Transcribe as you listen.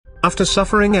After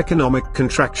suffering economic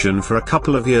contraction for a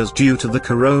couple of years due to the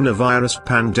coronavirus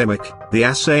pandemic, the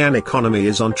ASEAN economy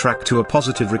is on track to a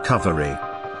positive recovery.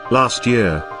 Last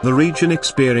year, the region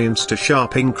experienced a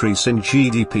sharp increase in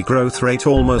GDP growth rate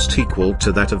almost equal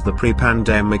to that of the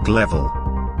pre-pandemic level.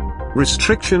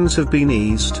 Restrictions have been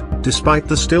eased, despite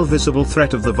the still visible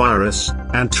threat of the virus,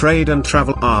 and trade and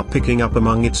travel are picking up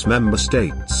among its member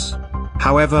states.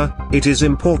 However, it is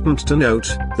important to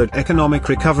note that economic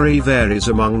recovery varies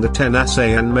among the 10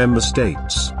 ASEAN member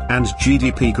states, and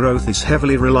GDP growth is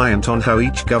heavily reliant on how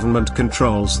each government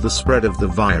controls the spread of the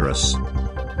virus.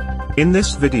 In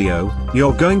this video,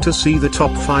 you're going to see the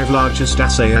top 5 largest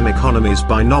ASEAN economies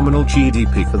by nominal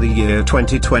GDP for the year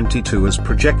 2022 as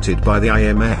projected by the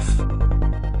IMF.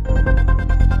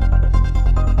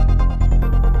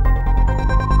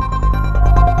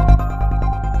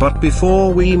 But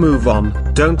before we move on,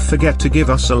 don't forget to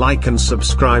give us a like and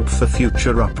subscribe for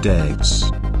future updates.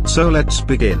 So let's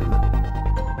begin.